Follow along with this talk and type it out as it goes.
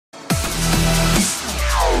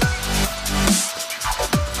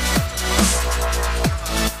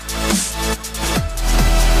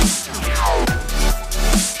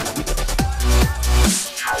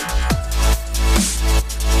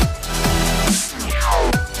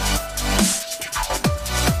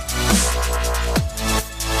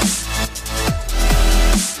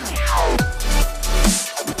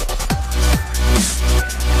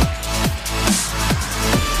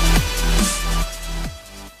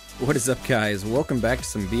What is up, guys? Welcome back to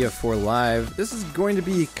some BF4 Live. This is going to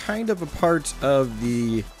be kind of a part of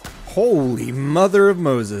the... Holy Mother of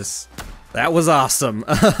Moses. That was awesome.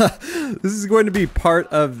 This is going to be part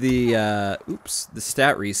of the, the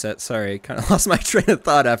stat reset. Sorry, I kind of lost my train of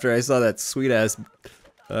thought after I saw that sweet-ass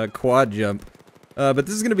quad jump. But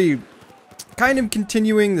this is going to be kind of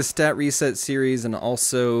continuing the stat reset series and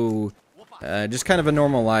also just kind of a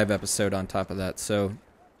normal live episode on top of that. So...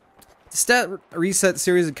 the stat reset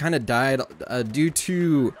series had kind of died due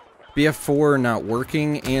to BF4 not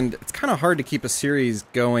working, and it's kind of hard to keep a series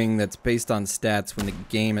going that's based on stats when the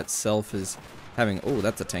game itself is having, oh,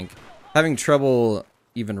 that's a tank, having trouble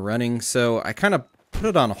even running. So I kind of put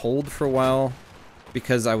it on hold for a while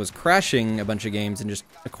because I was crashing a bunch of games and just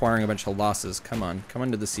acquiring a bunch of losses. Come on, come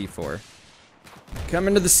into the C4. Come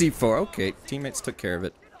into the C4. Okay, teammates took care of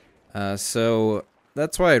it. So...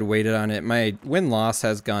 that's why I'd waited on it. My win-loss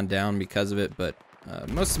has gone down because of it, but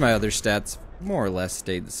most of my other stats more or less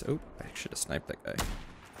stayed the same. Oh, I should have sniped that guy.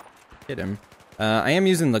 Hit him. I am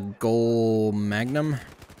using the Goal Magnum.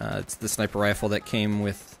 It's the sniper rifle that came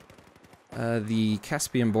with the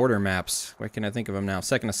Caspian border maps. Why can't I think of them now?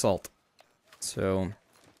 Second Assault. So,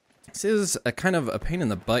 this is a kind of a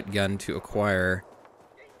pain-in-the-butt gun to acquire,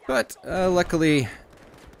 but luckily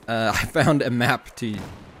I found a map to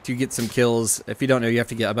get some kills. If you don't know, you have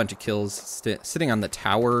to get a bunch of kills sitting on the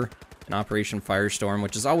tower in Operation Firestorm,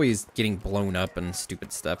 which is always getting blown up and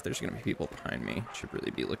stupid stuff. There's gonna be people behind me. Should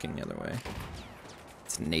really be looking the other way.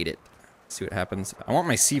 Let's nade it. See what happens. I want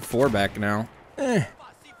my C4 back now.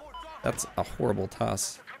 That's a horrible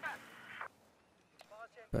toss.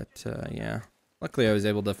 But yeah, luckily I was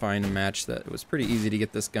able to find a match that it was pretty easy to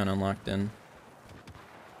get this gun unlocked in.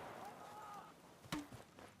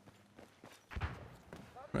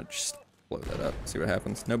 I'm gonna just blow that up, see what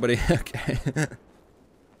happens. Nobody? Okay.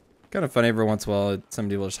 Kind of funny every once in a while,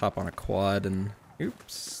 somebody will just hop on a quad and...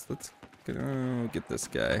 oops, let's get this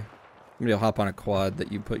guy. Somebody will hop on a quad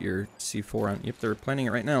that you put your C4 on. Yep, they're planning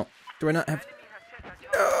it right now. Do I not have...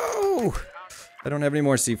 no! I don't have any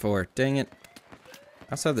more C4, dang it.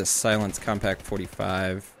 I also have this Silence Compact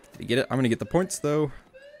 45. Did you get it? I'm gonna get the points, though.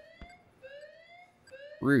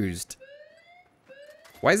 Rused.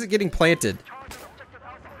 Why is it getting planted?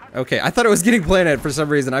 Okay, I thought it was getting planted for some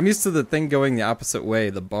reason. I'm used to the thing going the opposite way,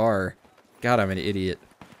 the bar. God, I'm an idiot.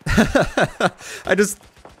 I just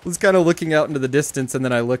was kind of looking out into the distance, and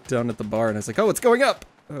then I looked down at the bar, and I was like, oh, it's going up!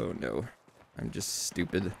 Oh, no. I'm just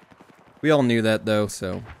stupid. We all knew that, though,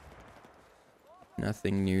 so...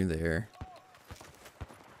 nothing new there.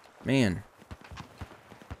 Man.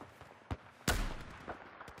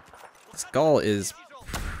 This Gaul is...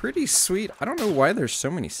 pretty sweet. I don't know why there's so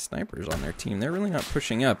many snipers on their team. They're really not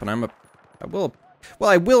pushing up, and I will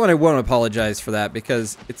and I won't apologize for that,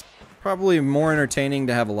 because it's probably more entertaining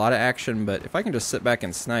to have a lot of action, but if I can just sit back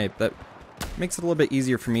and snipe, that makes it a little bit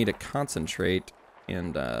easier for me to concentrate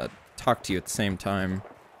and talk to you at the same time.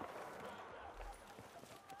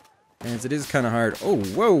 As it is kind of hard. Oh,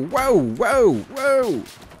 whoa, whoa, whoa, whoa!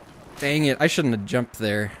 Dang it, I shouldn't have jumped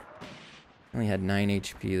there. I only had 9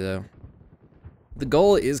 HP, though. The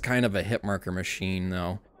goal is kind of a hit marker machine,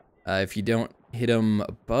 though. If you don't hit them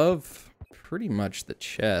above pretty much the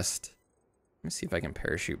chest. Let me see if I can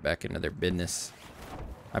parachute back into their business.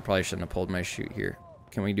 I probably shouldn't have pulled my chute here.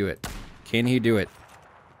 Can we do it? Can he do it?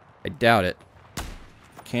 I doubt it.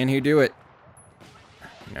 Can he do it?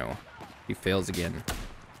 No. He fails again.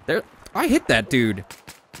 There. I hit that dude.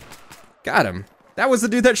 Got him. That was the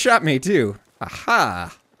dude that shot me, too.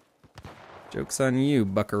 Aha! Joke's on you,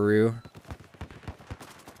 buckaroo.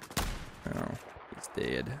 Oh, he's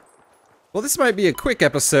dead. Well, this might be a quick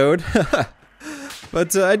episode,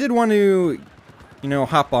 but I did want to, you know,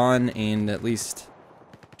 hop on and at least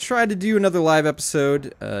try to do another live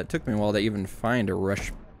episode. It took me a while to even find a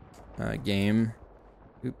rush game.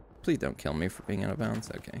 Oop, please don't kill me for being out of bounds.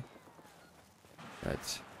 Okay.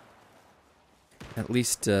 But at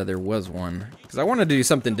least there was one. Because I wanted to do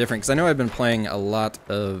something different, because I know I've been playing a lot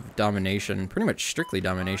of domination, pretty much strictly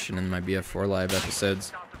domination in my BF4 live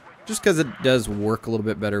episodes. Just because it does work a little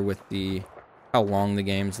bit better with the how long the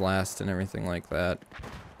games last and everything like that.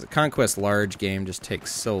 The Conquest large game just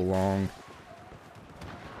takes so long.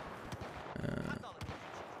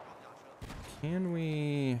 Can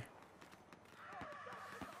we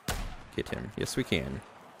get him? Yes, we can.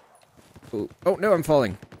 Ooh. Oh no, I'm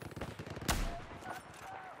falling.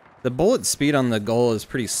 The bullet speed on the goal is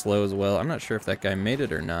pretty slow as well. I'm not sure if that guy made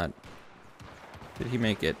it or not. Did he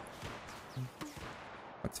make it?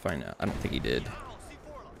 Let's find out. I don't think he did.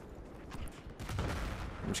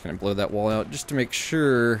 I'm just gonna blow that wall out just to make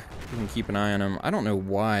sure we can keep an eye on them. I don't know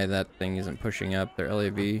why that thing isn't pushing up their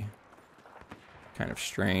LAV. Kind of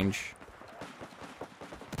strange.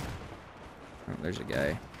 Oh, there's a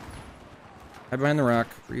guy. Hide behind the rock.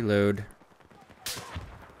 Reload.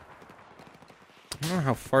 I don't know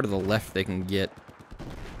how far to the left they can get.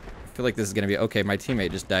 I feel like this is gonna be... Okay, my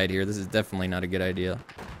teammate just died here. This is definitely not a good idea.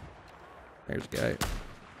 There's a guy.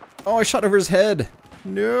 Oh, I shot over his head!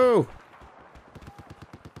 No!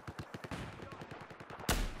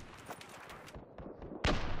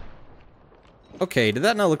 Okay, did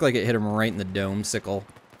that not look like it hit him right in the dome sickle?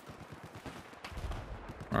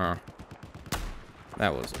 That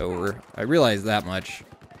was over. I realized that much.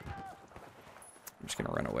 I'm just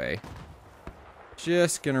gonna run away.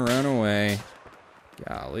 Just gonna run away.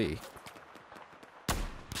 Golly.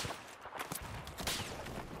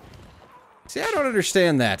 See, I don't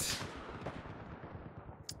understand that.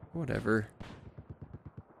 Whatever.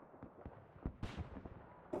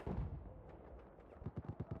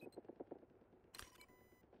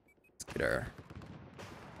 Get our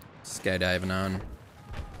skydiving on.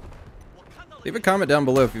 Leave a comment down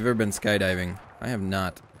below if you've ever been skydiving. I have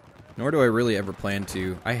not. Nor do I really ever plan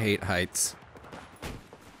to. I hate heights.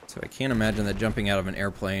 So I can't imagine that jumping out of an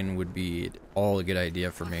airplane would be all a good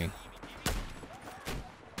idea for me.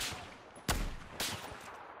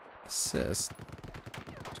 Assist.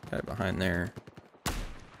 There's a guy behind there.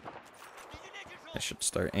 I should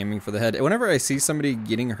start aiming for the head. Whenever I see somebody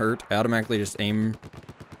getting hurt, I automatically just aim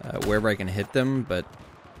wherever I can hit them, but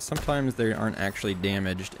sometimes they aren't actually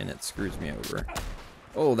damaged and it screws me over.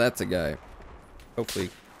 Oh, that's a guy. Hopefully.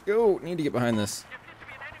 Go! Need to get behind this.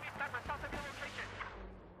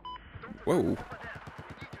 Whoa.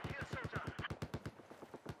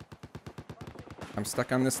 I'm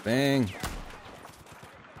stuck on this thing.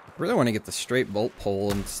 I really want to get the straight bolt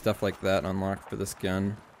pole and stuff like that unlocked for this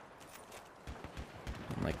gun.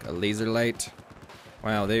 And like a laser light.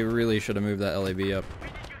 Wow, they really should have moved that LAB up.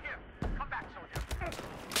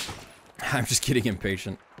 I'm just getting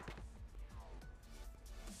impatient.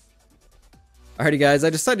 Alrighty guys, I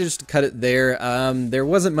decided just to cut it there. There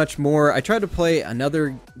wasn't much more. I tried to play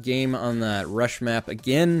another game on that rush map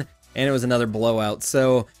again, and it was another blowout.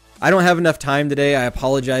 So I don't have enough time today. I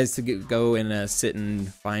apologize to go and sit and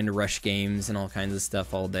find rush games and all kinds of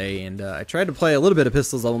stuff all day. And I tried to play a little bit of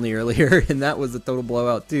pistols only earlier, and that was a total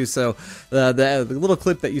blowout too. So the little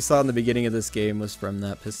clip that you saw in the beginning of this game was from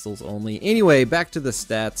that pistols only. Anyway, back to the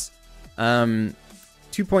stats.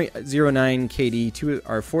 2.09 KD,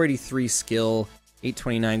 483 skill,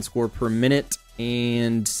 829 score per minute,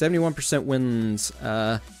 and 71% wins.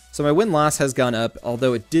 So my win-loss has gone up,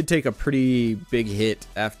 although it did take a pretty big hit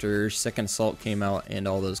after Second Assault came out and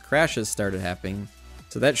all those crashes started happening.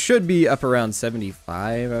 So that should be up around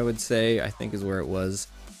 75, I would say, I think is where it was.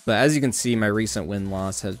 But as you can see, my recent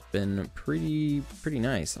win-loss has been pretty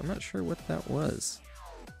nice. I'm not sure what that was.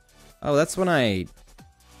 Oh, that's when I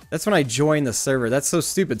joined the server. That's so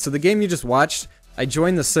stupid. So the game you just watched, I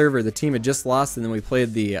joined the server. The team had just lost, and then we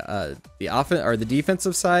played the offense or the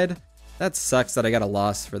defensive side. That sucks that I got a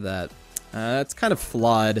loss for that. It's kind of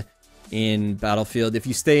flawed in Battlefield. If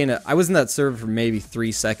you stay in I was in that server for maybe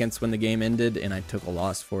 3 seconds when the game ended, and I took a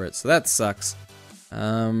loss for it. So that sucks.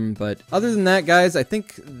 But other than that, guys, I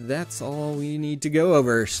think that's all we need to go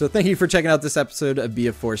over. So thank you for checking out this episode of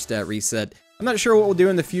BF4 Stat Reset. I'm not sure what we'll do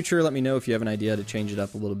in the future. Let me know if you have an idea to change it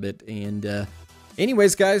up a little bit. And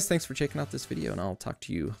anyways, guys, thanks for checking out this video, and I'll talk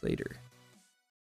to you later.